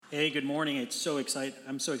Hey, good morning. I'm so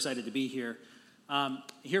excited to be here.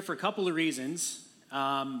 Here for a couple of reasons.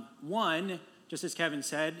 One, just as Kevin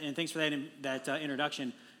said, and thanks for that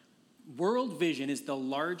introduction, World Vision is the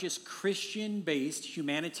largest Christian-based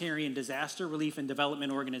humanitarian disaster relief and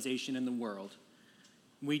development organization in the world.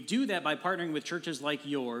 We do that by partnering with churches like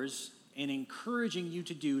yours and encouraging you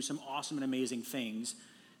to do some awesome and amazing things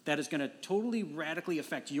that is going to totally radically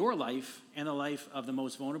affect your life and the life of the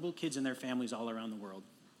most vulnerable kids and their families all around the world.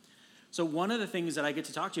 So one of the things that I get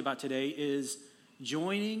to talk to you about today is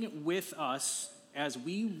joining with us as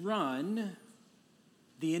we run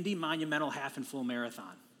the Indy Monumental Half and Full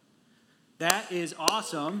Marathon. That is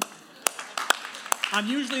awesome. I'm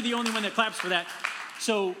usually the only one that claps for that.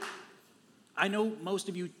 So I know most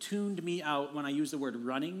of you tuned me out when I use the word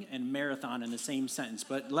running and marathon in the same sentence,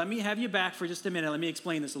 but let me have you back for just a minute. Let me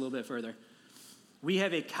explain this a little bit further. We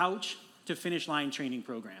have a couch to finish line training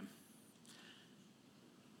program.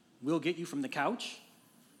 We'll get you from the couch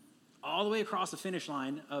all the way across the finish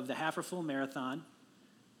line of the Half or Full Marathon.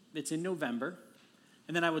 It's in November.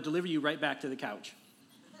 And then I will deliver you right back to the couch.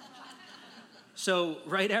 So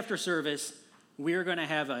right after service, we're going to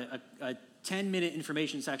have a 10-minute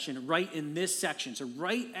information section right in this section. So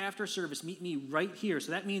right after service, meet me right here.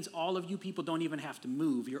 So that means all of you people don't even have to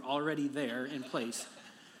move. You're already there in place.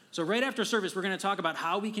 So right after service, we're going to talk about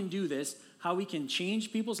how we can do this, how we can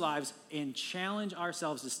change people's lives and challenge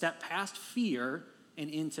ourselves to step past fear and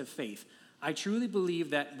into faith. I truly believe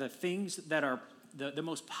that the things that are the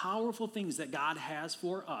most powerful things that God has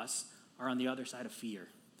for us are on the other side of fear.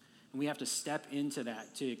 And we have to step into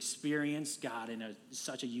that to experience God in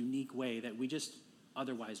such a unique way that we just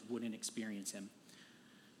otherwise wouldn't experience him.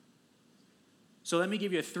 So let me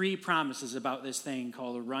give you 3 promises about this thing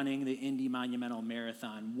called running the Indy Monumental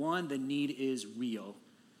Marathon. 1, the need is real.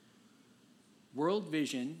 World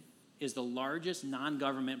Vision is the largest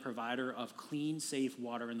non-government provider of clean, safe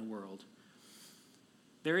water in the world.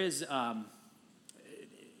 There is, in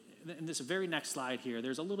this very next slide here,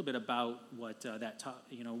 there's a little bit about what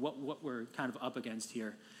what we're kind of up against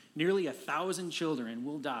here. Nearly 1,000 children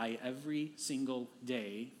will die every single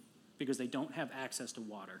day because they don't have access to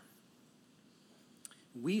water.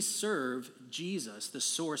 We serve Jesus, the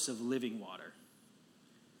source of living water.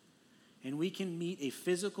 And we can meet a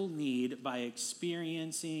physical need by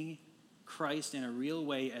experiencing Christ in a real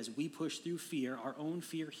way as we push through fear, our own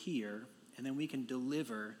fear here, and then we can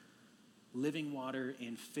deliver living water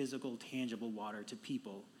and physical, tangible water to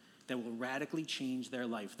people that will radically change their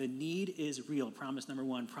life. The need is real, promise number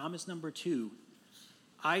 1. Promise number 2,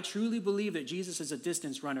 I truly believe that Jesus is a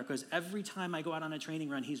distance runner because every time I go out on a training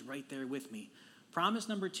run, he's right there with me. Promise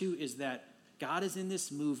number 2 is that God is in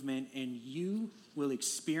this movement and you will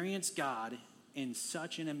experience God in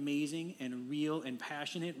such an amazing and real and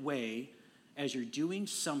passionate way as you're doing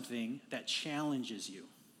something that challenges you.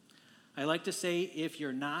 I like to say if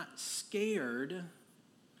you're not scared,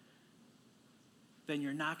 then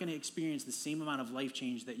you're not going to experience the same amount of life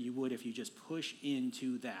change that you would if you just push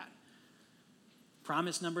into that.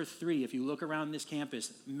 Promise number 3, if you look around this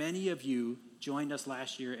campus, many of you joined us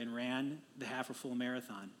last year and ran the Half or Full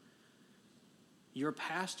Marathon. Your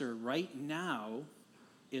pastor right now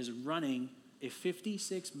is running a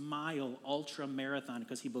 56-mile ultra marathon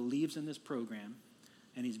because he believes in this program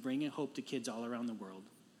and he's bringing hope to kids all around the world.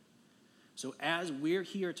 So as we're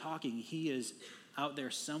here talking, he is out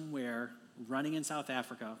there somewhere running in South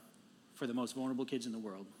Africa for the most vulnerable kids in the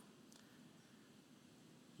world.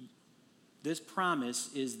 This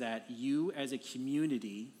promise is that you as a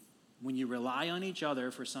community, when you rely on each other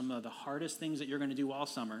for some of the hardest things that you're going to do all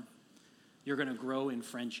summer, you're going to grow in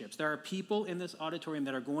friendships. There are people in this auditorium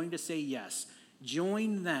that are going to say yes.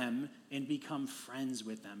 Join them and become friends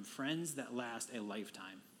with them, friends that last a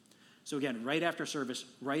lifetime. So again, right after service,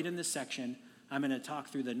 right in this section, I'm going to talk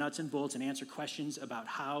through the nuts and bolts and answer questions about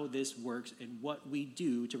how this works and what we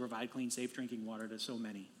do to provide clean, safe drinking water to so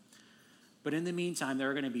many. But in the meantime, there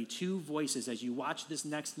are going to be 2 voices as you watch this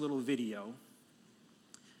next little video.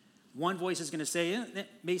 One voice is going to say, it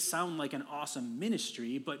may sound like an awesome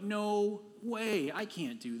ministry, but no way, I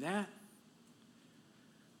can't do that.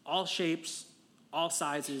 All shapes, all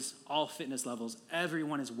sizes, all fitness levels,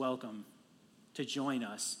 everyone is welcome to join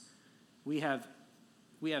us. We have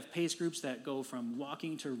pace groups that go from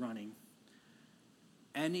walking to running.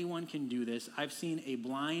 Anyone can do this. I've seen a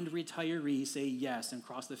blind retiree say yes and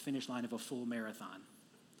cross the finish line of a full marathon.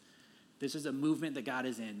 This is a movement that God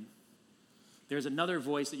is in. There's another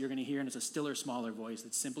voice that you're going to hear, and it's a stiller, smaller voice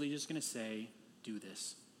that's simply just going to say, do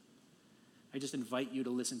this. I just invite you to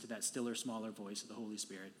listen to that stiller, smaller voice of the Holy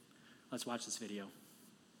Spirit. Let's watch this video.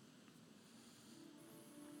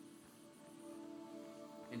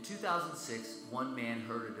 In 2006, one man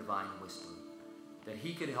heard a divine whisper that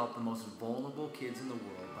he could help the most vulnerable kids in the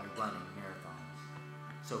world by running marathons.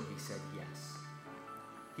 So he said yes.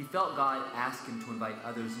 He felt God ask him to invite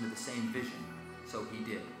others into the same vision, so he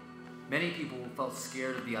did. Many people felt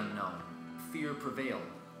scared of the unknown. Fear prevailed,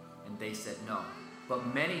 and they said no.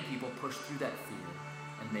 But many people pushed through that fear,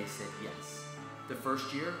 and they said yes. The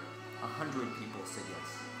first year, 100 people said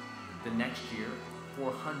yes. The next year,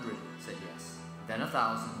 400 said yes. Then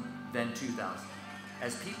 1,000, then 2,000.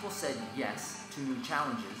 As people said yes to new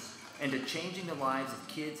challenges and to changing the lives of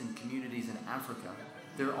kids and communities in Africa,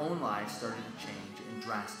 their own lives started to change in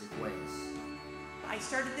drastic ways. I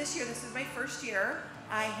started this year. This is my first year.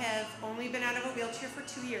 I have only been out of a wheelchair for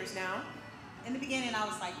 2 years now. In the beginning, I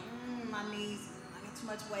was like, my knees, I got too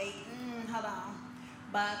much weight, hold on.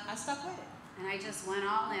 But I stuck with it. And I just went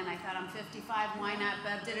all in. I thought, I'm 55, why not?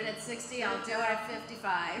 Bev did it at 60, I'll do it at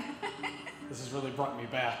 55. This has really brought me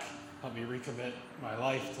back, helped me recommit my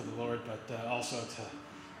life to the Lord, but also to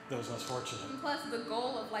those less fortunate. And plus the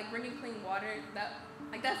goal of like bringing clean water,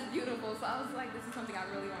 that's beautiful. So I was like, this is something I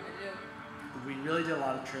really want to do. We really did a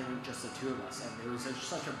lot of training, just the two of us, and it was just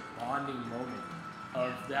such a bonding moment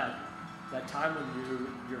of that time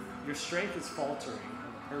when your strength is faltering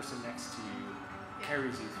and the person next to you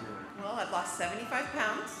carries you through it. Well, I've lost 75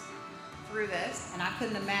 pounds through this. And I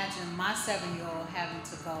couldn't imagine my 7-year-old having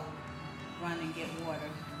to go run and get water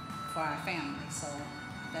for our family. So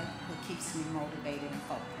that what keeps me motivated and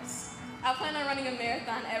focused. I plan on running a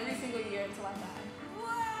marathon every single year until I die.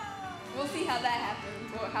 Wow! We'll see how that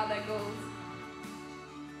happens or how that goes.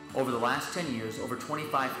 Over the last 10 years, over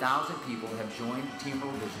 25,000 people have joined Team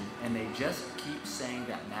World Vision, and they just keep saying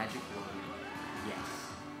that magic word, yes.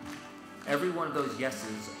 Every one of those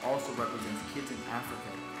yeses also represents kids in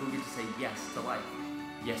Africa who get to say yes to life,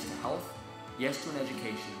 yes to health, yes to an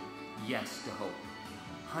education, yes to hope.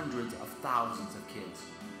 Hundreds of thousands of kids.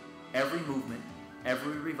 Every movement,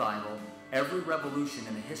 every revival, every revolution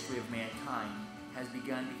in the history of mankind has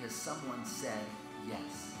begun because someone said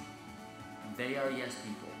yes. They are yes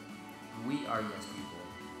people. We are yes people.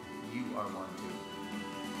 You are one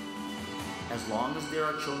too. As long as there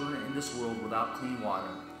are children in this world without clean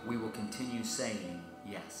water, we will continue saying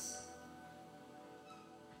yes.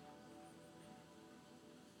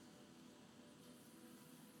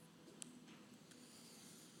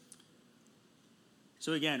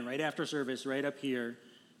 So again, right after service, right up here,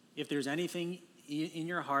 if there's anything in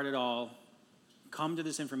your heart at all, come to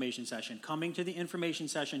this information session. Coming to the information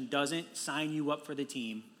session doesn't sign you up for the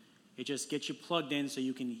team. It just gets you plugged in so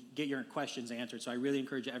you can get your questions answered. So I really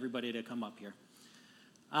encourage everybody to come up here.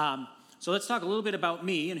 So let's talk a little bit about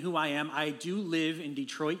me and who I am. I do live in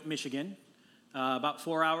Detroit, Michigan, about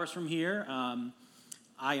 4 hours from here.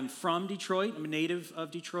 I am from Detroit. I'm a native of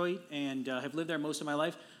Detroit and have lived there most of my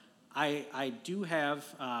life. I do have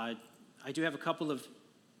a couple of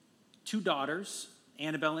two daughters,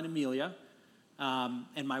 Annabelle and Amelia.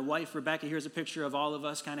 And my wife, Rebecca, here's a picture of all of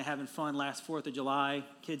us kind of having fun last 4th of July,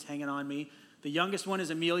 kids hanging on me. The youngest one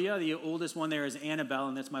is Amelia. The oldest one there is Annabelle,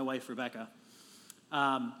 and that's my wife, Rebecca.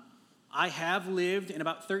 I have lived in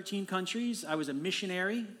about 13 countries. I was a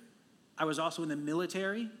missionary. I was also in the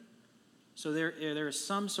military. So there is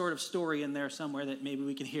some sort of story in there somewhere that maybe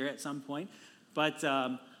we can hear at some point. But,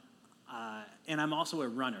 and I'm also a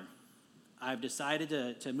runner. I've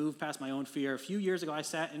decided to move past my own fear. A few years ago, I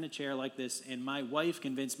sat in a chair like this, and my wife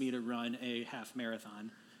convinced me to run a half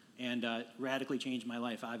marathon, and radically changed my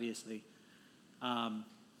life, obviously. But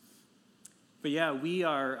yeah, we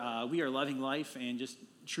are loving life and just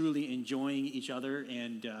truly enjoying each other.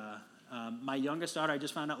 And my youngest daughter, I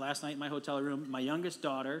just found out last night in my hotel room, my youngest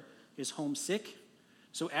daughter is homesick.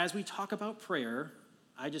 So as we talk about prayer,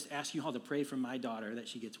 I just ask you all to pray for my daughter that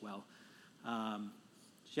she gets well.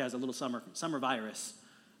 She has a little summer virus.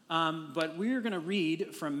 But we're going to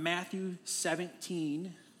read from Matthew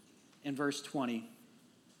 17 and verse 20.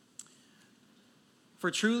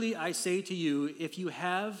 For truly I say to you, if you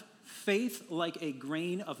have faith like a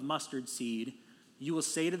grain of mustard seed, you will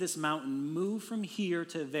say to this mountain, move from here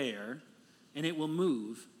to there, and it will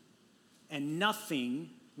move, and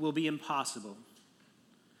nothing will be impossible.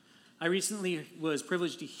 I recently was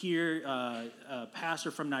privileged to hear a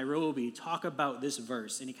pastor from Nairobi talk about this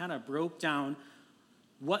verse, and he kind of broke down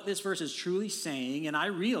what this verse is truly saying, and I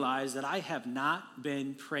realized that I have not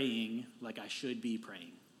been praying like I should be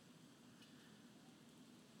praying.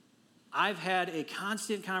 I've had a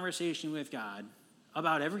constant conversation with God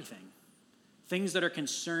about everything, things that are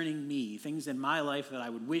concerning me, things in my life that I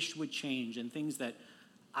would wish would change, and things that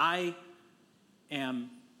I am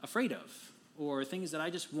afraid of, or things that I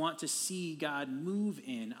just want to see God move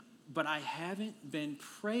in. but I haven't been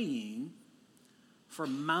praying for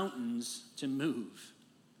mountains to move.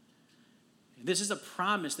 This is a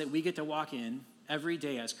promise that we get to walk in every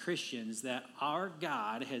day as Christians, that our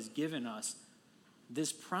God has given us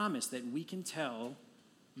this promise that we can tell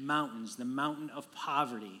mountains, the mountain of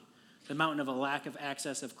poverty, the mountain of a lack of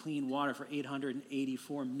access of clean water for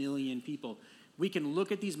 884 million people. We can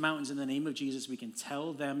look at these mountains in the name of Jesus, we can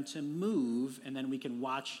tell them to move, and then we can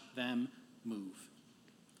watch them move.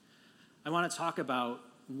 I want to talk about,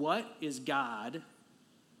 what is God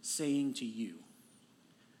saying to you?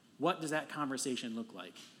 What does that conversation look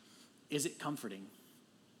like? Is it comforting?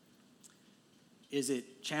 Is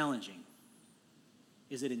it challenging?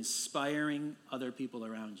 Is it inspiring other people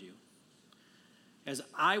around you? As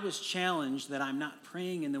I was challenged that I'm not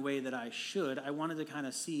praying in the way that I should, I wanted to kind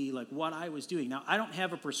of see like what I was doing. Now, I don't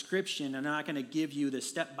have a prescription, and I'm not going to give you the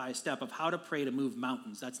step-by-step of how to pray to move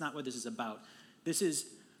mountains. That's not what this is about. This is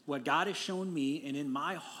what God has shown me, and in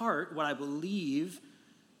my heart, what I believe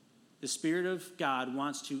the Spirit of God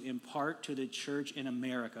wants to impart to the church in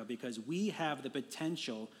America, because we have the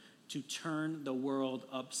potential to turn the world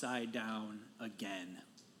upside down again.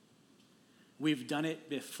 We've done it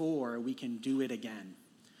before, we can do it again.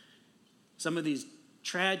 Some of these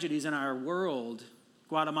tragedies in our world,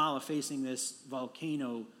 Guatemala facing this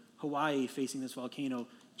volcano, Hawaii facing this volcano,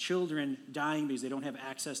 children dying because they don't have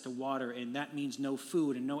access to water, and that means no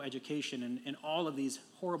food and no education and all of these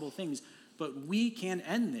horrible things. But we can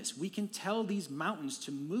end this. We can tell these mountains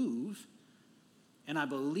to move, and I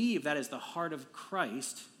believe that is the heart of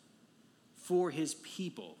Christ for his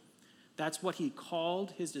people. That's what he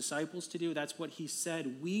called his disciples to do. That's what he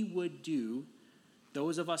said we would do.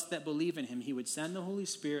 Those of us that believe in him, he would send the Holy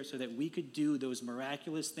Spirit so that we could do those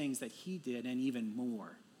miraculous things that he did and even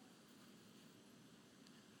more.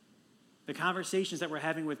 The conversations that we're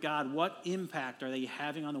having with God, what impact are they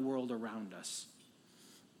having on the world around us?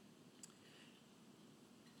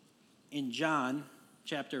 In John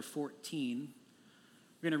chapter 14,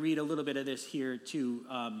 we're going to read a little bit of this here too.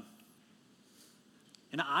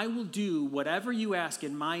 And I will do whatever you ask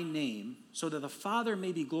in my name, so that the Father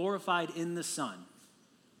may be glorified in the Son.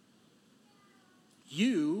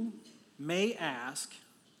 You may ask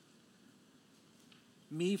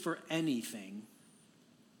me for anything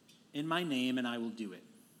in my name, and I will do it.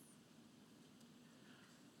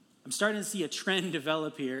 I'm starting to see a trend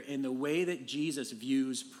develop here in the way that Jesus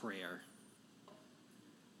views prayer.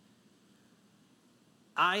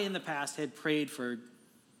 I, in the past, had prayed for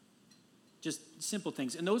just simple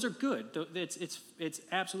things, and those are good. It's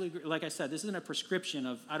absolutely, like I said, this isn't a prescription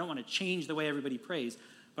of, I don't want to change the way everybody prays,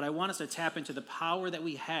 but I want us to tap into the power that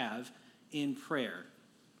we have in prayer.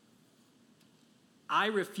 I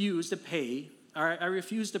refuse to pray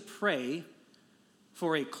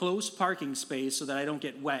for a close parking space so that I don't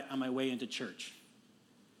get wet on my way into church.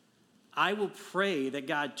 I will pray that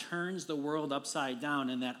God turns the world upside down,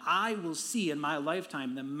 and that I will see in my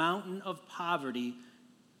lifetime the mountain of poverty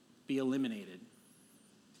be eliminated.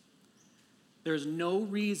 There's no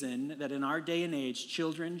reason that in our day and age,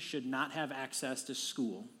 children should not have access to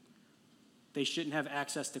school. They shouldn't have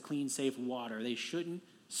access to clean, safe water. They shouldn't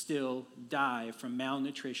still die from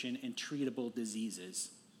malnutrition and treatable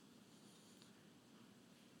diseases.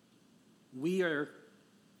 We are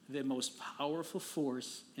the most powerful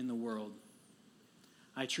force in the world.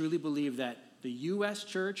 I truly believe that the U.S.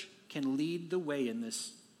 church can lead the way in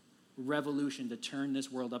this revolution to turn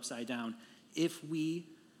this world upside down if we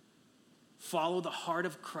follow the heart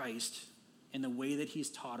of Christ in the way that he's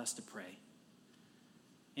taught us to pray.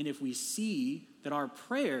 And if we see that our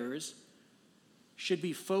prayers should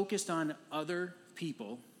be focused on other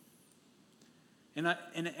people, and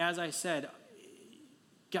as I said,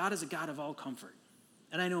 God is a God of all comfort.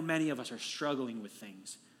 And I know many of us are struggling with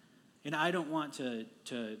things. And I don't want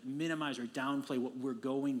to minimize or downplay what we're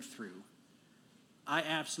going through. I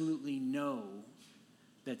absolutely know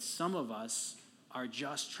that some of us are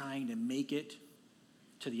just trying to make it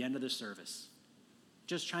to the end of the service.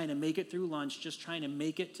 Just trying to make it through lunch, just trying to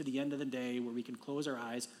make it to the end of the day where we can close our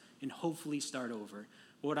eyes and hopefully start over.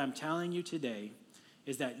 But what I'm telling you today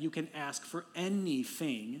is that you can ask for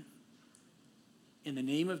anything in the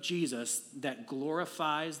name of Jesus that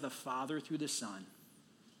glorifies the Father through the Son.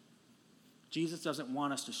 Jesus doesn't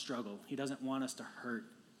want us to struggle. He doesn't want us to hurt.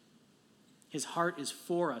 His heart is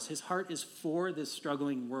for us. His heart is for this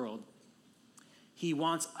struggling world. He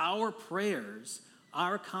wants our prayers,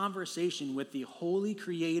 our conversation with the holy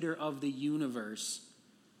creator of the universe.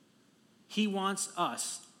 He wants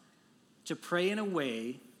us to pray in a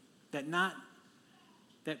way that not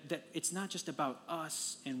that it's not just about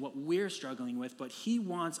us and what we're struggling with, but he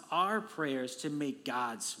wants our prayers to make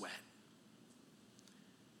God sweat.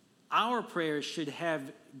 Our prayers should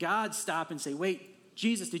have God stop and say, wait,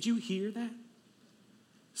 Jesus, did you hear that?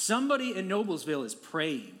 Somebody in Noblesville is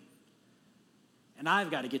praying, and I've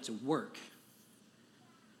got to get to work.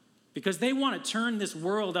 Because they want to turn this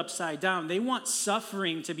world upside down. They want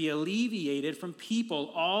suffering to be alleviated from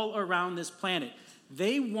people all around this planet.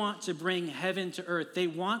 They want to bring heaven to earth. They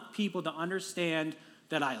want people to understand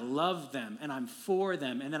that I love them, and I'm for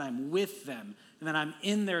them, and that I'm with them, and that I'm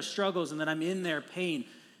in their struggles, and that I'm in their pain.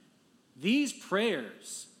 These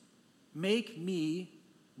prayers make me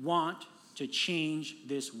want to change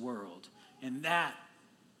this world. And that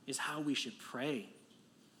is how we should pray.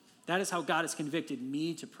 That is how God has convicted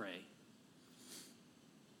me to pray.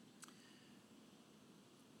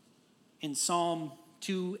 In Psalm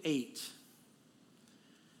 2:8,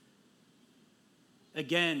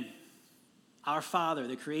 again, our Father,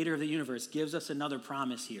 the creator of the universe, gives us another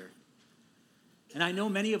promise here. And I know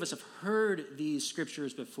many of us have heard these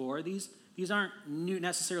scriptures before. These aren't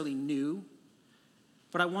necessarily new.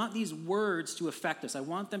 But I want these words to affect us. I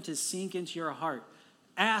want them to sink into your heart.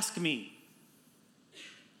 Ask me,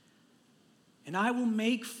 and I will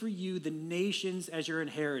make for you the nations as your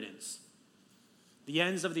inheritance. The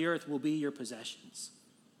ends of the earth will be your possessions.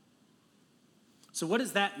 So what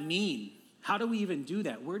does that mean? How do we even do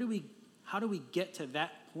that? How do we get to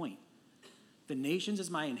that point? The nations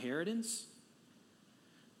is my inheritance?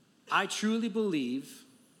 I truly believe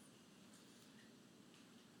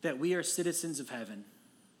that we are citizens of heaven,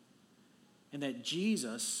 and that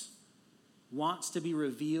Jesus wants to be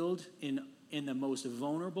revealed in the most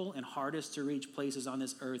vulnerable and hardest to reach places on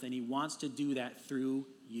this earth, and he wants to do that through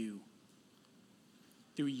you.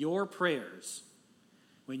 Through your prayers.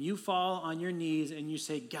 When you fall on your knees and you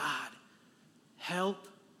say, God, help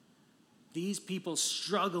these people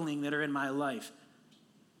struggling that are in my life.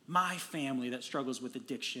 My family that struggles with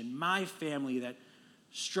addiction. My family that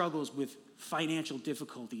struggles with financial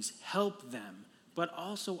difficulties. Help them. But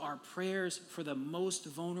also our prayers for the most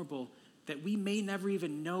vulnerable that we may never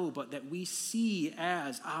even know, but that we see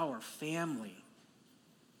as our family.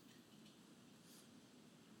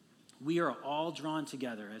 We are all drawn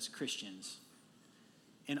together as Christians.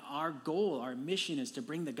 And our goal, our mission is to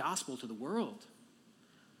bring the gospel to the world.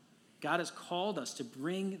 God has called us to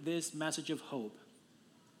bring this message of hope.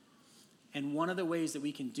 And one of the ways that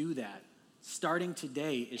we can do that, starting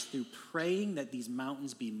today, is through praying that these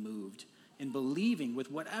mountains be moved. And believing with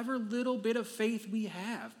whatever little bit of faith we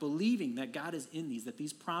have, believing that God is in these, that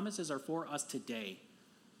these promises are for us today.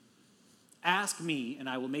 Ask me, and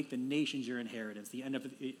I will make the nations your inheritance, the end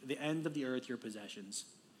of the earth your possessions.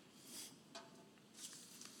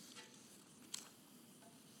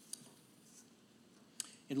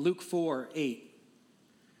 In Luke 4:8,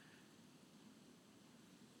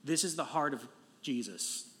 this is the heart of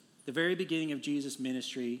Jesus. The very beginning of Jesus'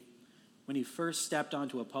 ministry, when he first stepped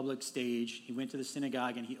onto a public stage, he went to the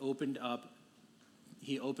synagogue and he opened up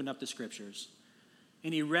the scriptures.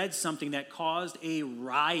 And he read something that caused a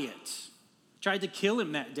riot. Tried to kill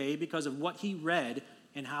him that day because of what he read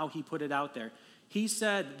and how he put it out there. He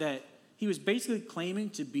said that he was basically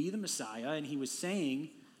claiming to be the Messiah, and he was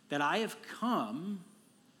saying that I have come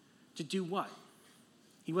to do what?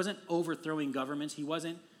 He wasn't overthrowing governments. He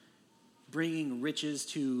wasn't bringing riches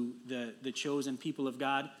to the chosen people of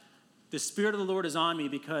God. The Spirit of the Lord is on me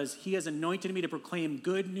because he has anointed me to proclaim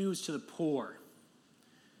good news to the poor.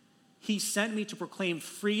 He sent me to proclaim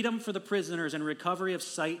freedom for the prisoners and recovery of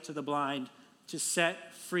sight to the blind, to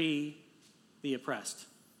set free the oppressed.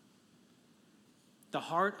 The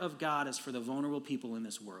heart of God is for the vulnerable people in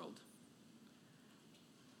this world.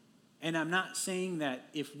 And I'm not saying that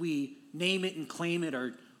if we name it and claim it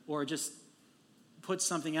or just put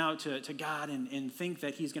something out to God and think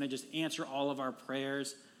that he's going to just answer all of our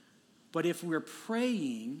prayers. But if we're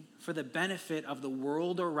praying for the benefit of the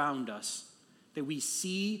world around us, that we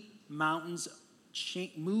see mountains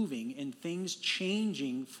moving and things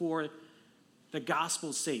changing for the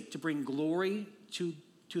gospel's sake, to bring glory to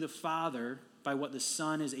the Father by what the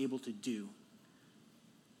Son is able to do.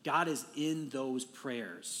 God is in those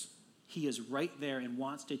prayers. He is right there and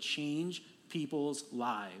wants to change people's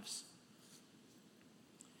lives.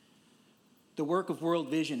 The work of World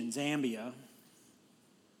Vision in Zambia,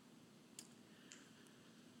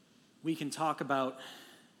 we can talk about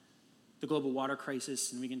the global water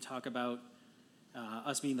crisis, and we can talk about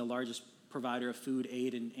us being the largest provider of food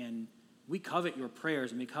aid, and we covet your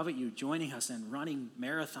prayers, and we covet you joining us and running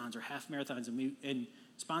marathons or half marathons and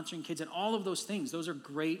sponsoring kids and all of those things. Those are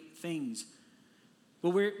great things.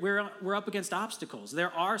 Well, we're up against obstacles.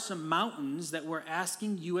 There are some mountains that we're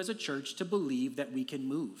asking you as a church to believe that we can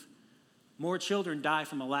move. More children die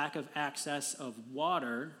from a lack of access of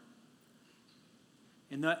water,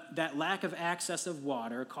 and that lack of access of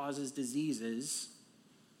water causes diseases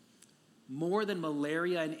more than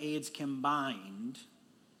malaria and AIDS combined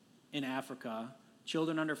in Africa.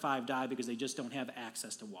 Children under 5 die because they just don't have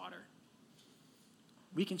access to water.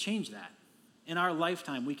 We can change that. In our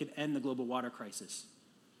lifetime, we can end the global water crisis.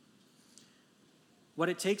 What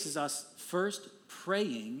it takes is us first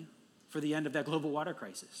praying for the end of that global water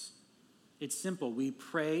crisis. It's simple. We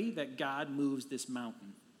pray that God moves this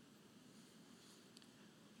mountain.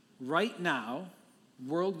 Right now,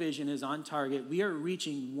 World Vision is on target. We are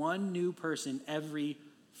reaching one new person every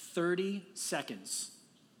 30 seconds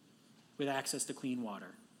with access to clean water.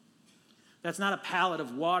 That's not a pallet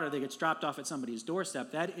of water that gets dropped off at somebody's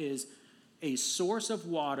doorstep. That is a source of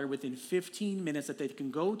water within 15 minutes that they can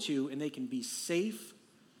go to and they can be safe.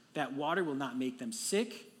 That water will not make them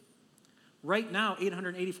sick. Right now,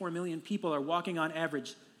 884 million people are walking on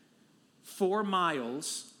average 4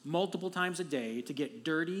 miles multiple times a day to get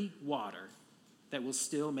dirty water that will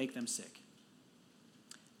still make them sick.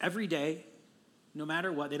 Every day, no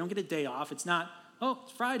matter what, they don't get a day off. It's not, oh,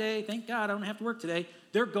 it's Friday, thank God, I don't have to work today.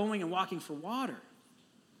 They're going and walking for water.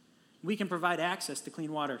 We can provide access to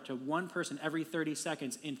clean water to one person every 30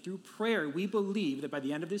 seconds. And through prayer, we believe that by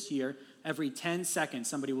the end of this year, every 10 seconds,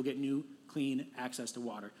 somebody will get new, clean access to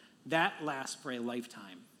water. That lasts for a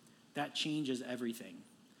lifetime. That changes everything.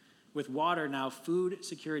 With water now, food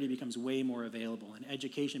security becomes way more available and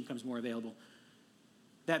education becomes more available.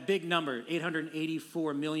 That big number,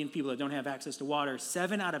 884 million people that don't have access to water,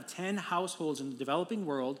 7 out of 10 households in the developing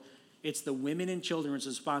world, it's the women and children's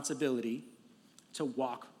responsibility to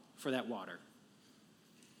walk for that water.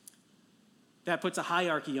 That puts a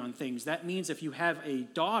hierarchy on things. That means if you have a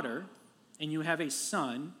daughter and you have a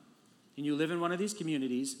son and you live in one of these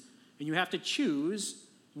communities and you have to choose,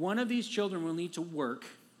 one of these children will need to work.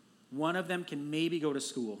 One of them can maybe go to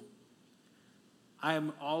school. I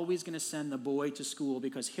am always going to send the boy to school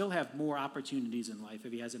because he'll have more opportunities in life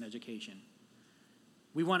if he has an education.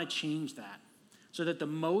 We want to change that so that the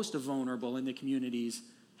most vulnerable in the communities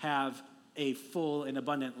have a full and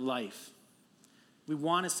abundant life. We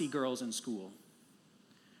want to see girls in school.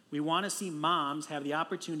 We want to see moms have the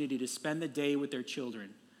opportunity to spend the day with their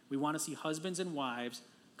children. We want to see husbands and wives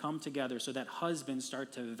come together so that husbands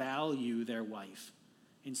start to value their wife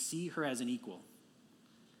and see her as an equal.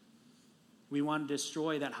 We want to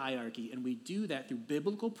destroy that hierarchy, and we do that through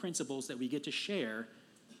biblical principles that we get to share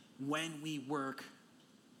when we work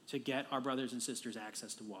to get our brothers and sisters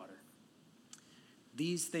access to water.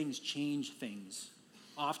 These things change things.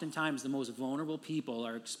 Oftentimes, the most vulnerable people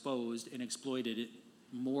are exposed and exploited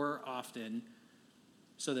more often,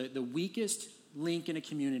 so that the weakest link in a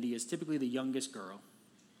community is typically the youngest girl.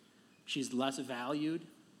 She's less valued.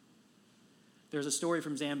 There's a story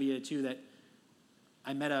from Zambia, too, that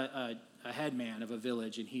I met a head man of a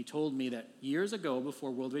village, and he told me that years ago,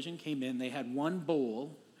 before World Vision came in, they had one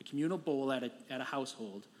bowl, a communal bowl at a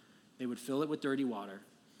household. They would fill it with dirty water,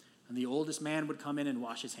 and the oldest man would come in and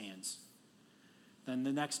wash his hands. Then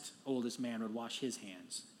the next oldest man would wash his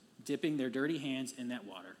hands, dipping their dirty hands in that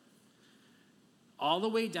water. All the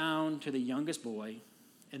way down to the youngest boy,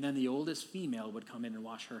 and then the oldest female would come in and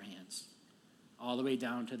wash her hands. All the way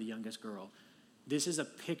down to the youngest girl. This is a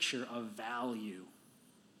picture of value.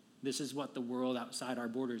 This is what the world outside our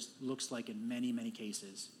borders looks like in many, many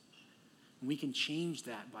cases. And we can change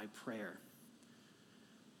that by prayer.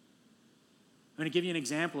 I'm going to give you an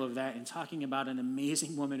example of that in talking about an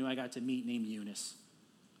amazing woman who I got to meet named Eunice.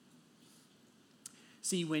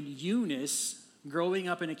 See, when Eunice, growing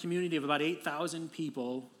up in a community of about 8,000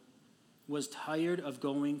 people, was tired of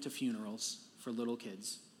going to funerals for little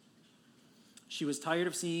kids. She was tired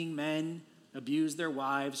of seeing men abuse their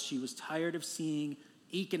wives. She was tired of seeing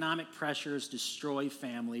economic pressures destroy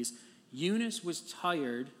families. Eunice was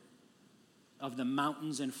tired of the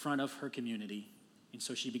mountains in front of her community, and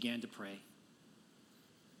so she began to pray.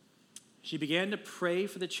 She began to pray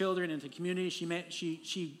for the children in the community.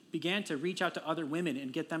 She began to reach out to other women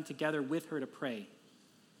and get them together with her to pray.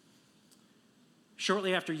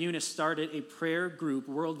 Shortly after Eunice started a prayer group,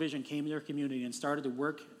 World Vision came to their community and started to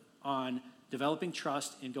work on developing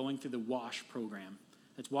trust and going through the WASH program.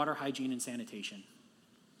 That's water, hygiene, and sanitation.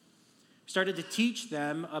 Started to teach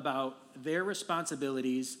them about their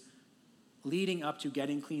responsibilities leading up to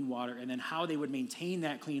getting clean water, and then how they would maintain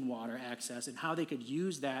that clean water access and how they could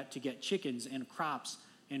use that to get chickens and crops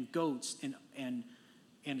and goats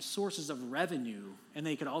and sources of revenue, and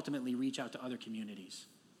they could ultimately reach out to other communities.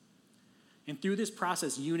 And through this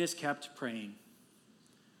process, Eunice kept praying.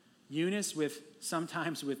 Eunice,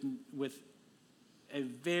 sometimes with a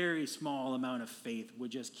very small amount of faith,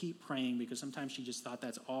 would just keep praying because sometimes she just thought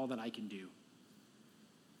that's all that I can do.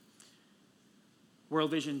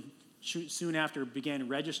 World Vision soon after began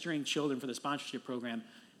registering children for the sponsorship program.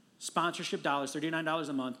 Sponsorship dollars, $39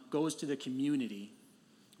 a month, goes to the community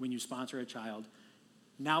when you sponsor a child.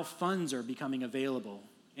 Now funds are becoming available,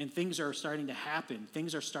 and things are starting to happen.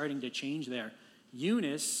 Things are starting to change there.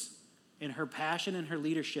 Eunice, in her passion and her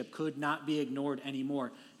leadership, could not be ignored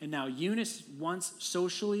anymore. And now Eunice, once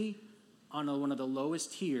socially on one of the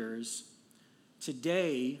lowest tiers,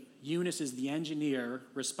 today Eunice is the engineer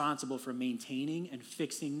responsible for maintaining and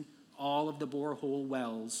fixing all of the borehole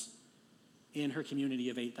wells in her community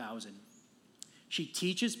of 8,000. She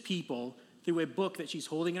teaches people through a book that she's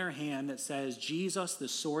holding in her hand that says, Jesus, the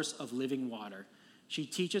source of living water. She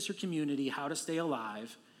teaches her community how to stay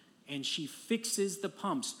alive, and she fixes the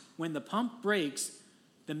pumps. When the pump breaks,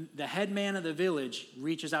 the head man of the village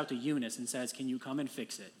reaches out to Eunice and says, can you come and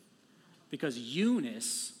fix it? Because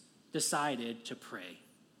Eunice decided to pray.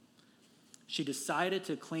 She decided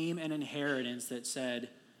to claim an inheritance that said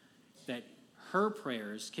that her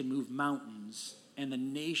prayers can move mountains and the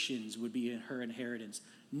nations would be her inheritance.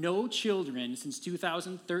 No children since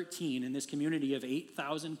 2013 in this community of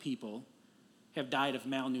 8,000 people have died of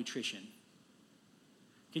malnutrition.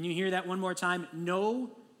 Can you hear that one more time?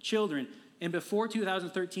 No children. And before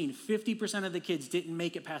 2013, 50% of the kids didn't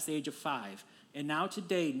make it past the age of 5. And now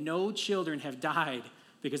today, no children have died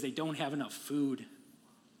because they don't have enough food.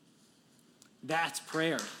 That's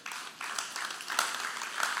prayer.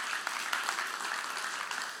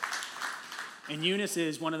 And Eunice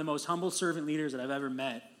is one of the most humble servant leaders that I've ever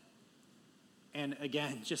met. And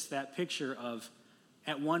again, just that picture of,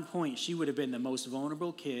 at one point, she would have been the most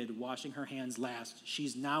vulnerable kid washing her hands last.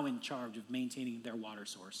 She's now in charge of maintaining their water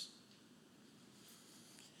source.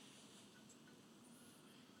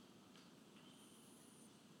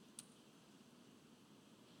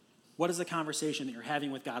 What does the conversation that you're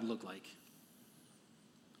having with God look like?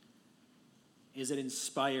 Is it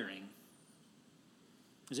inspiring?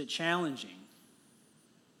 Is it challenging?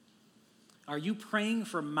 Are you praying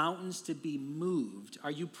for mountains to be moved?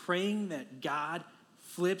 Are you praying that God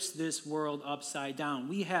flips this world upside down?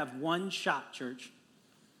 We have one shot, church,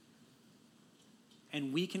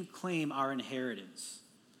 and we can claim our inheritance.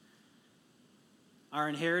 Our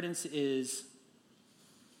inheritance is,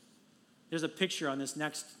 there's a picture on this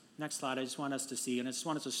next slide I just want us to see, and I just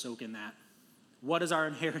want us to soak in that. What does our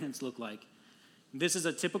inheritance look like? This is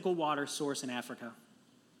a typical water source in Africa.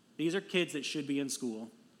 These are kids that should be in school.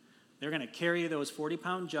 They're going to carry those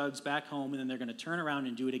 40-pound jugs back home, and then they're going to turn around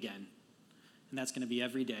and do it again. And that's going to be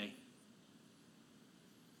every day.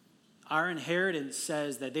 Our inheritance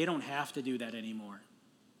says that they don't have to do that anymore.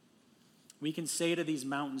 We can say to these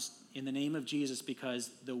mountains in the name of Jesus because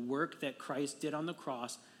the work that Christ did on the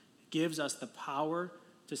cross gives us the power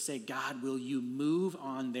to say, God, will you move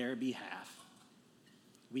on their behalf?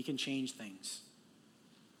 We can change things.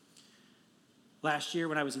 Last year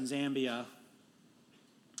when I was in Zambia,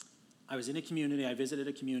 I was in a community, I visited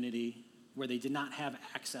a community where they did not have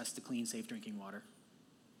access to clean, safe drinking water.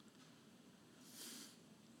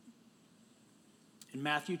 In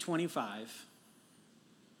Matthew 25,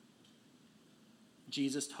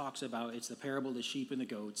 Jesus talks about, it's the parable of the sheep and the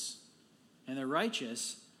goats, and the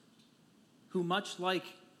righteous, who much like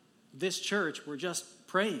this church were just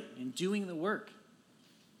praying and doing the work.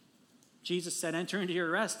 Jesus said, enter into your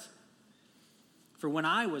rest. For when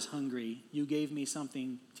I was hungry, you gave me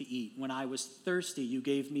something to eat. When I was thirsty, you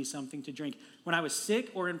gave me something to drink. When I was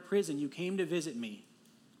sick or in prison, you came to visit me.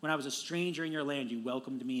 When I was a stranger in your land, you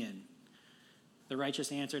welcomed me in. The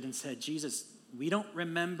righteous answered and said, Jesus, we don't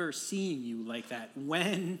remember seeing you like that.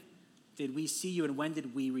 When did we see you and when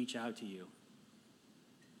did we reach out to you?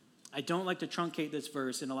 I don't like to truncate this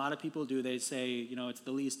verse, and a lot of people do. They say, it's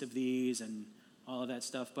the least of these and all of that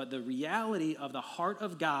stuff. But the reality of the heart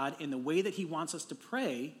of God in the way that he wants us to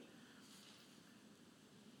pray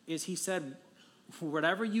is he said,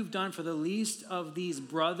 whatever you've done for the least of these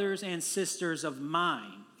brothers and sisters of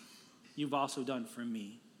mine, you've also done for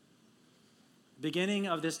me. Beginning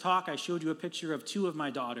of this talk, I showed you a picture of 2 of my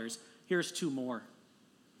daughters. Here's 2 more.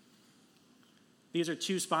 These are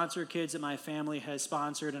 2 sponsor kids that my family has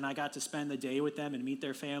sponsored, and I got to spend the day with them and meet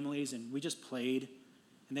their families, and we just played,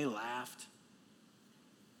 and they laughed.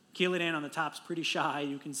 Keelan Ann on the top's pretty shy,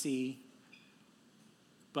 you can see.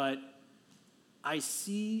 But I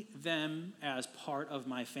see them as part of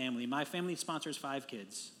my family. My family sponsors 5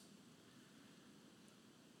 kids.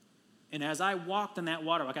 And as I walked on that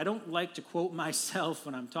water walk, I don't like to quote myself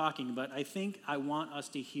when I'm talking, but I think I want us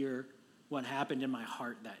to hear what happened in my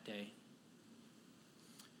heart that day.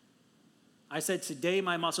 I said, today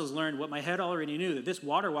my muscles learned what my head already knew, that this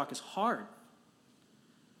water walk is hard.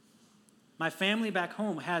 My family back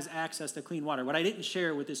home has access to clean water. What I didn't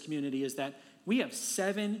share with this community is that we have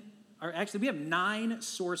 9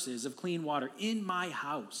 sources of clean water in my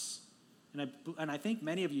house. And I think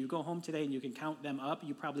many of you go home today and you can count them up.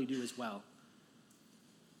 You probably do as well.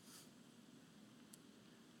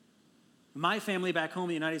 My family back home in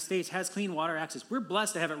the United States has clean water access. We're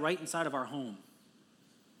blessed to have it right inside of our home.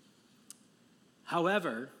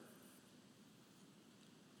 However,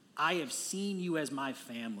 I have seen you as my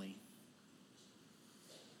family.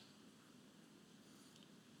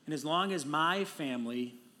 And as long as my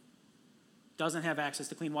family doesn't have access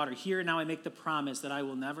to clean water, here now I make the promise that I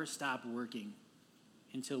will never stop working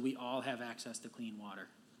until we all have access to clean water.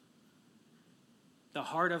 The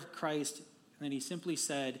heart of Christ, and then he simply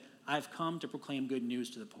said, I've come to proclaim good news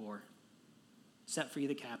to the poor, set free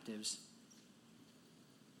the captives.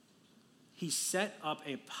 He set up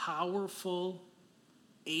a powerful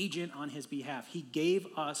agent on his behalf. He gave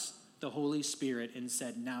us the Holy Spirit and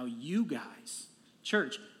said, now you guys,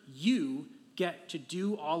 church, you get to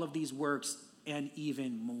do all of these works and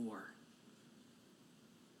even more.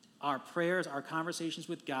 Our prayers, our conversations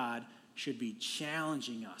with God should be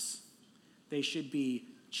challenging us. They should be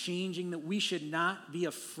changing, that we should not be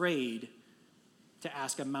afraid to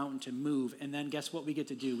ask a mountain to move. And then guess what we get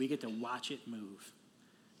to do? We get to watch it move.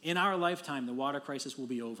 In our lifetime, the water crisis will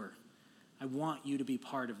be over. I want you to be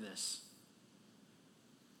part of this.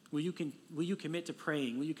 Will you commit to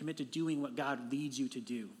praying? Will you commit to doing what God leads you to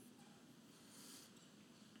do?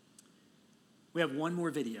 We have one more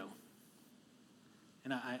video.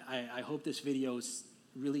 And I hope this video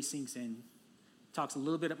really sinks in. Talks a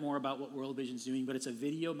little bit more about what World Vision's doing, but it's a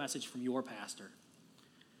video message from your pastor.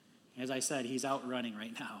 As I said, he's out running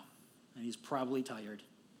right now, and he's probably tired.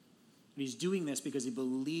 And he's doing this because he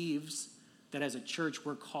believes that as a church,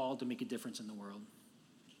 we're called to make a difference in the world.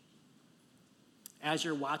 As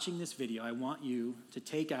you're watching this video, I want you to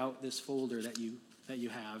take out this folder that you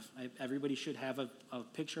have. Everybody should have a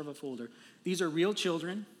picture of a folder. These are real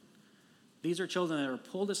children. These are children that are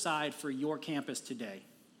pulled aside for your campus today.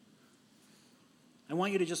 I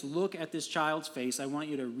want you to just look at this child's face. I want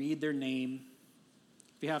you to read their name.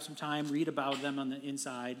 If you have some time, read about them on the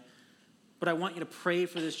inside. But I want you to pray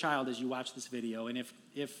for this child as you watch this video. And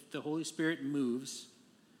if the Holy Spirit moves,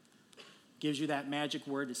 gives you that magic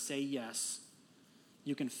word to say yes,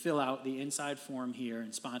 you can fill out the inside form here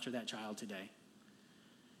and sponsor that child today.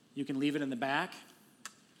 You can leave it in the back.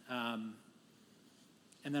 And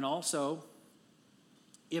then also,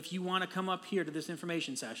 if you want to come up here to this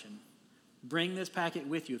information session, bring this packet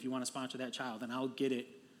with you if you want to sponsor that child, and I'll get it.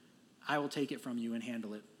 I will take it from you and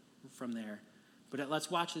handle it from there. But let's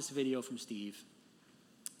watch this video from Steve,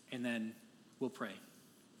 and then we'll pray.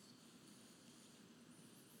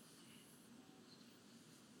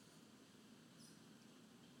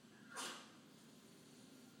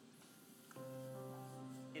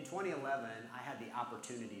 In 2011, I had the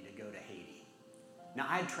opportunity to go to Haiti. Now,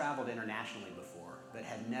 I had traveled internationally before, but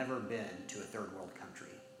had never been to a third world country.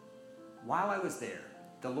 While I was there,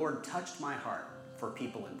 the Lord touched my heart for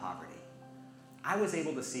people in poverty. I was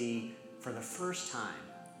able to see for the first time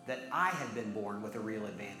that I had been born with a real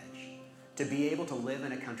advantage. To be able to live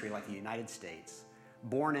in a country like the United States,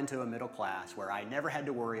 born into a middle class where I never had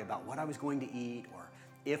to worry about what I was going to eat or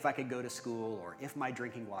if I could go to school or if my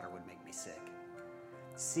drinking water would make me sick.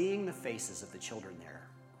 Seeing the faces of the children there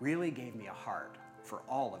really gave me a heart for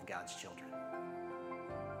all of God's children.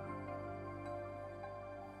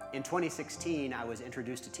 In 2016, I was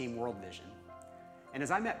introduced to Team World Vision. And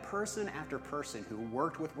as I met person after person who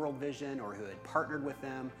worked with World Vision or who had partnered with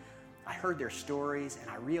them, I heard their stories and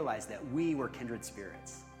I realized that we were kindred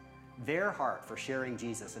spirits. Their heart for sharing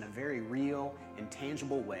Jesus in a very real and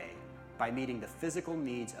tangible way by meeting the physical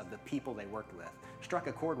needs of the people they worked with struck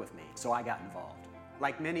a chord with me, so I got involved.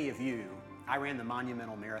 Like many of you, I ran the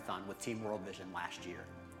Monumental Marathon with Team World Vision last year.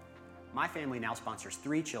 My family now sponsors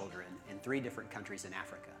 3 children in 3 different countries in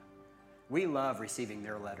Africa. We love receiving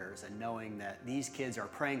their letters and knowing that these kids are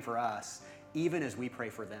praying for us even as we pray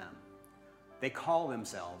for them. They call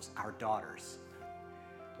themselves our daughters.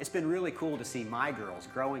 It's been really cool to see my girls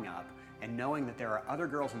growing up and knowing that there are other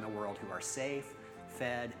girls in the world who are safe,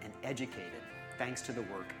 fed, and educated thanks to the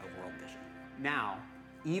work of World Vision. Now,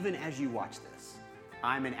 even as you watch this,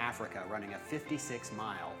 I'm in Africa running a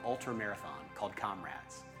 56-mile ultra marathon called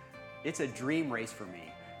Comrades. It's a dream race for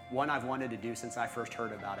me, one I've wanted to do since I first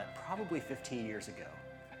heard about it probably 15 years ago.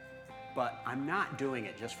 But I'm not doing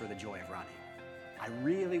it just for the joy of running. I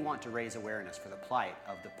really want to raise awareness for the plight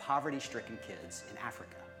of the poverty-stricken kids in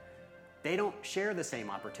Africa. They don't share the same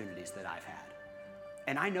opportunities that I've had.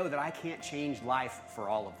 And I know that I can't change life for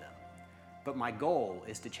all of them. But my goal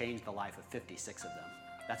is to change the life of 56 of them.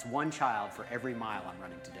 That's one child for every mile I'm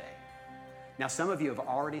running today. Now, some of you have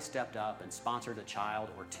already stepped up and sponsored a child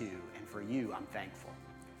or two, and for you, I'm thankful.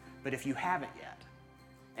 But if you haven't yet,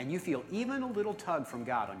 and you feel even a little tug from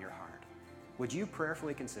God on your heart, would you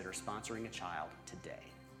prayerfully consider sponsoring a child today?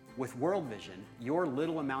 With World Vision, your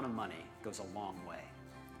little amount of money goes a long way.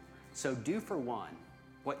 So do for one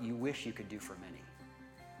what you wish you could do for many.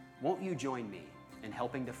 Won't you join me in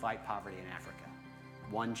helping to fight poverty in Africa,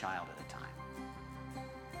 one child at a time?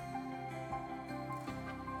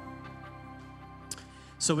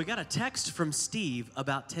 So we got a text from Steve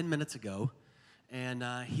about 10 minutes ago, and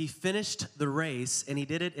he finished the race, and he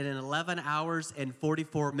did it in 11 hours and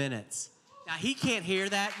 44 minutes. Now, he can't hear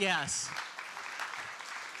that, yes.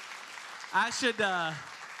 I should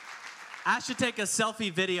take a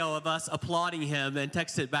selfie video of us applauding him and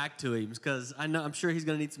text it back to him, because I'm sure he's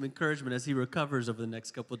going to need some encouragement as he recovers over the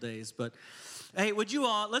next couple of days. But hey, would you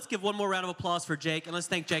all, let's give one more round of applause for Jake, and let's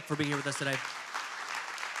thank Jake for being here with us today.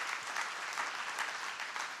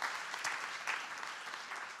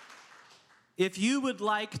 If you would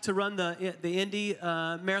like to run the Indy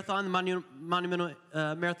Marathon, the Monumental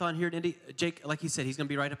Marathon here at Indy, Jake, like he said, he's going to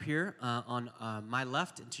be right up here on my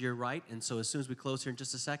left and to your right. And so as soon as we close here in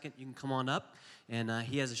just a second, you can come on up. And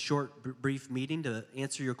he has a short, brief meeting to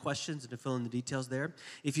answer your questions and to fill in the details there.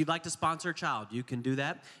 If you'd like to sponsor a child, you can do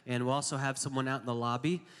that. And we'll also have someone out in the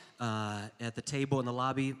lobby, at the table in the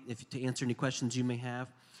lobby, to answer any questions you may have.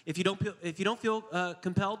 If you don't feel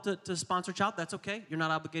compelled to sponsor a child, that's okay. You're not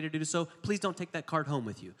obligated to do so. Please don't take that card home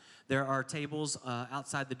with you. There are tables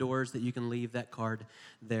outside the doors that you can leave that card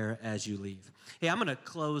there as you leave. Hey, I'm going to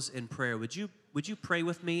close in prayer. Would you pray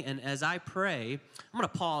with me? And as I pray, I'm going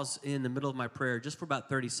to pause in the middle of my prayer just for about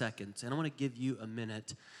 30 seconds. And I want to give you a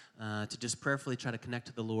minute to just prayerfully try to connect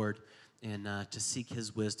to the Lord and to seek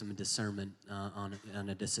his wisdom and discernment on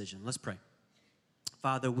a decision. Let's pray.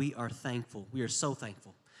 Father, we are thankful. We are so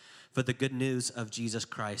thankful for the good news of Jesus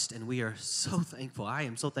Christ. And we are so thankful. I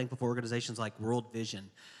am so thankful for organizations like World Vision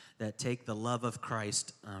that take the love of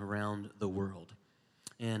Christ around the world.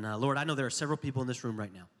 And Lord, I know there are several people in this room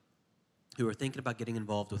right now who are thinking about getting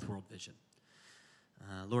involved with World Vision.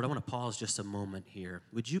 Lord, I want to pause just a moment here.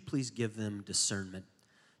 Would you please give them discernment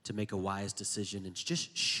to make a wise decision and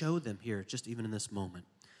just show them here, just even in this moment,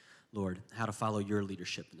 Lord, how to follow your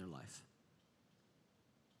leadership in their life.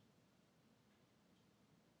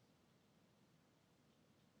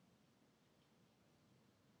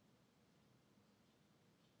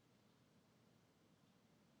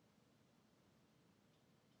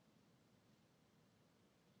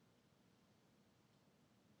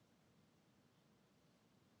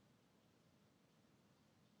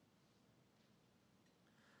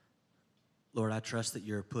 Lord, I trust that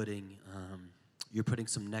you're putting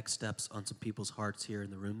some next steps on some people's hearts here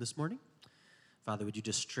in the room this morning. Father, would you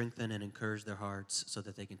just strengthen and encourage their hearts so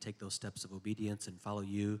that they can take those steps of obedience and follow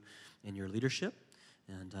you in your leadership.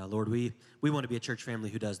 And Lord, we want to be a church family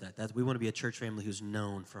who does that. We want to be a church family who's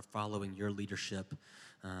known for following your leadership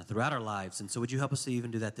throughout our lives. And so would you help us to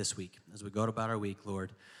even do that this week? As we go about our week,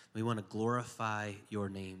 Lord, we want to glorify your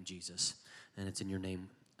name, Jesus. And it's in your name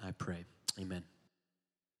I pray. Amen.